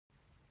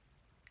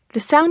The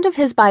sound of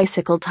his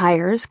bicycle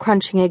tires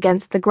crunching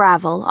against the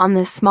gravel on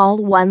the small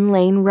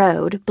one-lane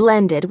road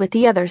blended with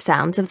the other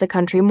sounds of the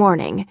country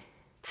morning: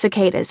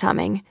 cicadas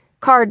humming,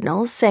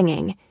 cardinals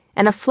singing,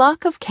 and a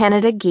flock of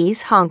Canada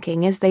geese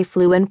honking as they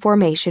flew in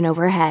formation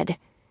overhead.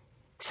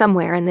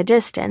 Somewhere in the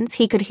distance,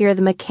 he could hear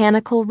the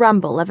mechanical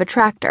rumble of a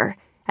tractor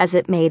as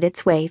it made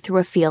its way through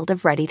a field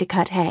of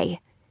ready-to-cut hay.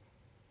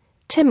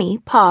 Timmy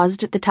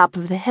paused at the top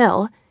of the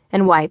hill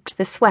and wiped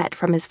the sweat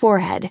from his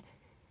forehead.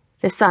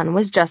 The sun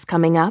was just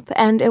coming up,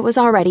 and it was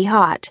already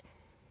hot.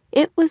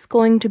 It was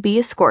going to be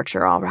a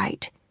scorcher, all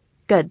right.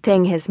 Good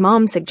thing his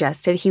mom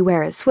suggested he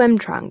wear his swim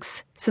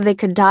trunks, so they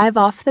could dive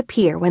off the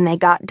pier when they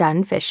got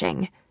done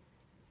fishing.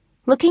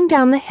 Looking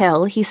down the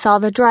hill, he saw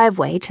the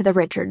driveway to the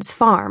Richards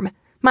farm,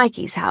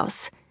 Mikey's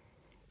house.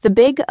 The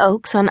big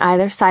oaks on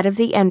either side of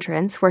the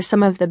entrance were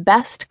some of the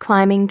best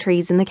climbing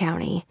trees in the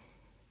county.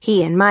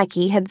 He and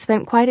Mikey had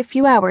spent quite a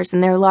few hours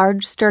in their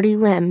large, sturdy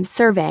limbs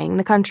surveying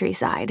the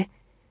countryside.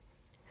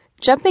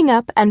 Jumping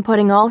up and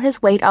putting all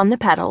his weight on the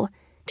pedal,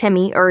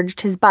 Timmy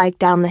urged his bike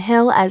down the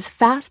hill as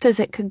fast as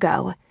it could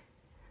go.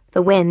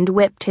 The wind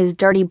whipped his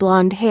dirty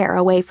blonde hair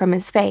away from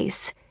his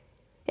face.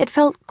 It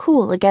felt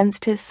cool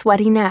against his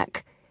sweaty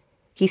neck.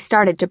 He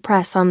started to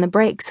press on the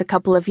brakes a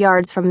couple of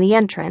yards from the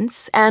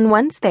entrance, and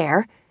once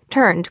there,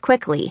 turned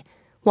quickly,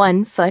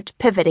 one foot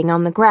pivoting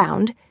on the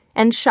ground,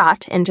 and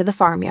shot into the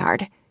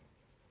farmyard.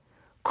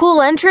 "Cool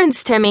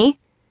entrance, Timmy,"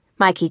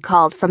 Mikey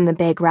called from the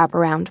big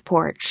wraparound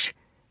porch.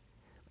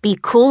 "Be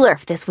cooler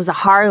if this was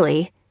a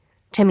Harley,"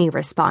 Timmy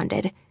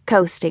responded,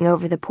 coasting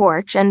over the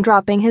porch and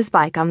dropping his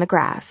bike on the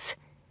grass.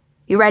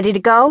 "You ready to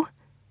go?"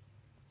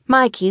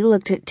 Mikey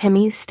looked at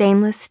Timmy's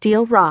stainless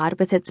steel rod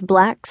with its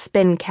black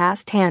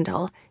spin-cast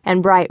handle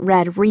and bright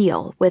red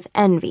reel with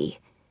envy.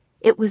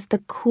 It was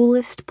the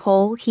coolest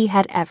pole he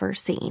had ever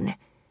seen.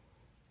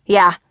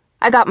 "Yeah,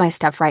 I got my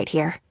stuff right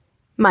here,"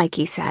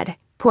 Mikey said,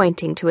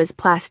 pointing to his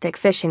plastic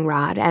fishing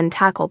rod and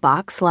tackle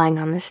box lying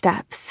on the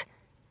steps.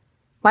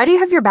 "Why do you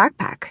have your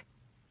backpack?"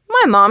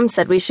 "My mom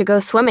said we should go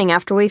swimming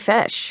after we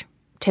fish,"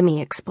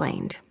 Timmy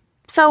explained.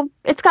 "So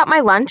it's got my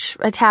lunch,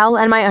 a towel,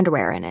 and my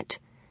underwear in it.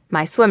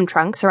 My swim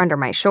trunks are under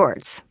my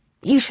shorts.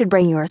 You should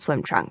bring your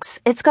swim trunks.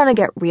 It's gonna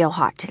get real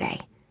hot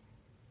today."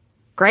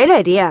 "Great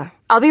idea.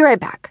 I'll be right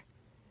back."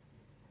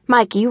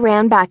 Mikey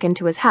ran back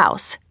into his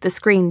house, the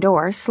screen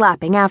door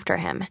slapping after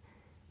him.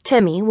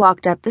 Timmy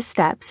walked up the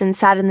steps and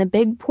sat in the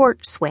big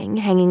porch swing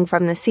hanging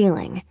from the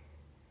ceiling.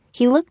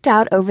 He looked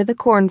out over the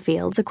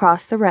cornfields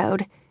across the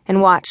road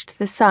and watched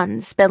the sun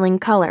spilling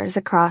colors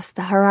across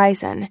the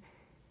horizon.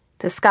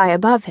 The sky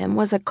above him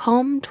was a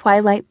calm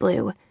twilight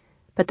blue,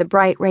 but the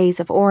bright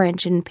rays of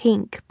orange and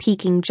pink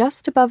peeking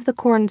just above the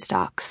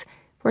cornstalks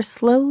were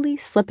slowly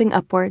slipping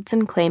upwards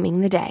and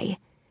claiming the day.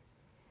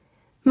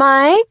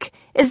 "Mike,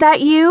 is that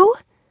you?"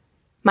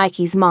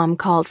 Mikey's mom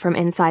called from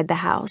inside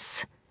the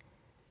house.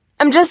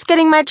 "I'm just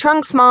getting my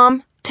trunks,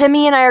 Mom.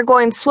 Timmy and I are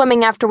going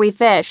swimming after we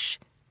fish,"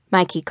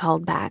 Mikey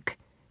called back.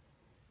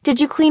 "Did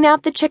you clean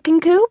out the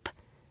chicken coop?"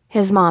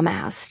 his mom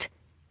asked.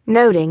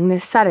 Noting the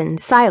sudden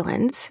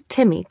silence,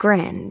 Timmy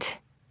grinned.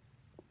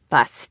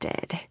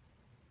 "Busted."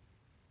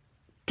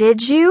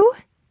 "Did you?"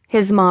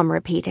 his mom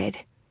repeated.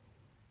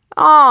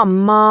 "Aw,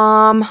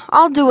 Mom,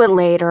 I'll do it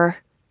later,"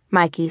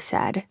 Mikey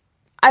said.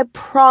 "I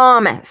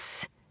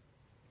promise."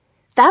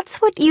 "That's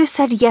what you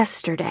said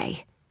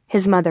yesterday,"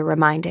 his mother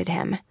reminded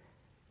him.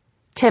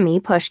 Timmy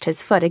pushed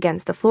his foot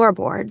against the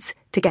floorboards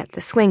to get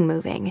the swing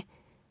moving.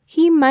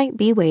 He might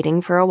be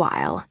waiting for a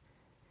while.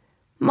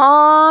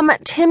 "Mom,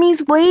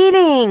 Timmy's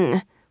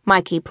waiting,"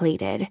 Mikey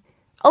pleaded.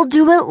 "I'll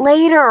do it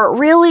later,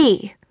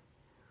 really."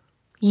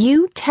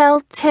 "You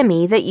tell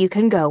Timmy that you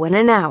can go in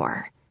an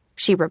hour,"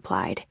 she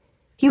replied.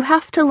 "You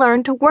have to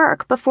learn to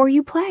work before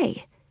you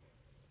play."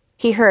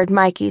 He heard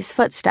Mikey's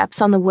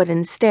footsteps on the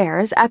wooden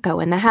stairs echo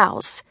in the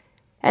house,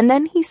 and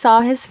then he saw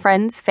his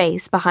friend's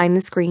face behind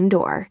the screen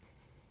door.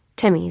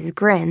 Timmy's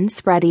grin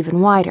spread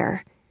even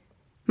wider.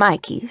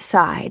 Mikey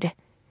sighed.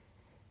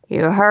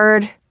 "You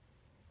heard?"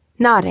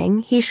 Nodding,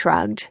 he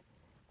shrugged.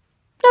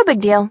 "No big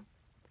deal,"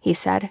 he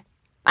said.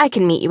 "I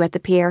can meet you at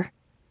the pier."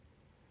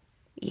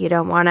 "You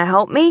don't want to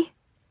help me?"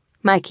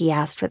 Mikey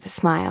asked with a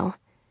smile.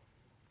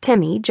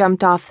 Timmy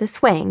jumped off the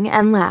swing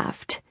and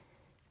laughed.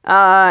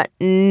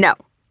 No.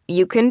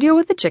 You can deal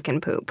with the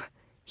chicken poop,"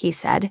 he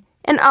said,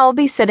 "and I'll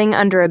be sitting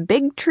under a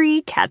big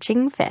tree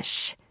catching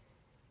fish."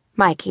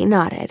 Mikey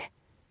nodded.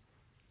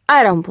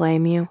 "I don't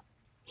blame you,"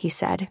 he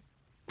said.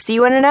 "See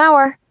you in an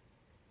hour."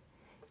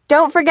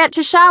 "Don't forget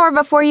to shower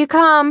before you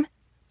come,"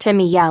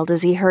 Timmy yelled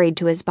as he hurried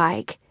to his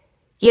bike.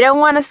 "You don't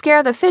want to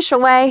scare the fish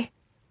away."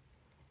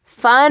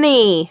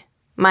 "Funny,"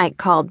 Mike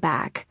called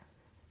back.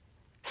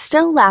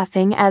 Still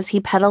laughing as he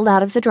pedaled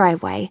out of the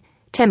driveway,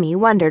 Timmy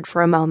wondered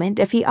for a moment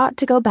if he ought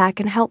to go back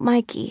and help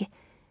Mikey.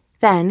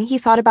 Then he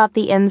thought about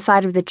the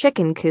inside of the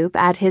chicken coop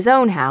at his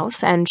own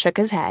house and shook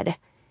his head.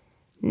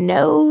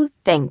 No,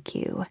 thank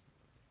you.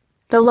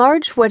 The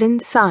large wooden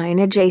sign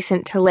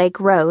adjacent to Lake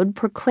Road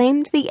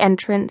proclaimed the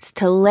entrance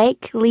to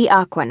Lake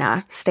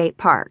Leacana State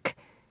Park.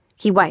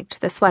 He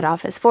wiped the sweat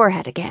off his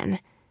forehead again.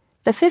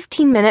 The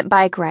 15-minute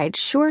bike ride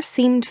sure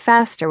seemed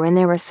faster when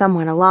there was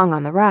someone along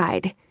on the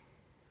ride.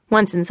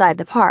 Once inside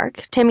the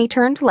park, Timmy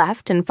turned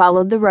left and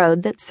followed the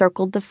road that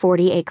circled the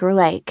 40-acre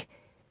lake.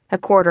 A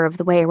quarter of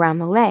the way around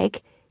the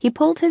lake, he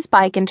pulled his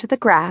bike into the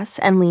grass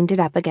and leaned it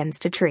up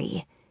against a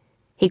tree.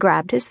 He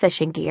grabbed his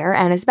fishing gear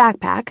and his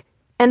backpack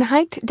and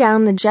hiked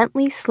down the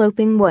gently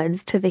sloping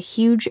woods to the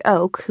huge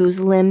oak whose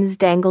limbs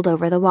dangled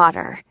over the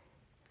water.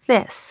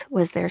 This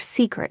was their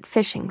secret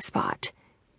fishing spot.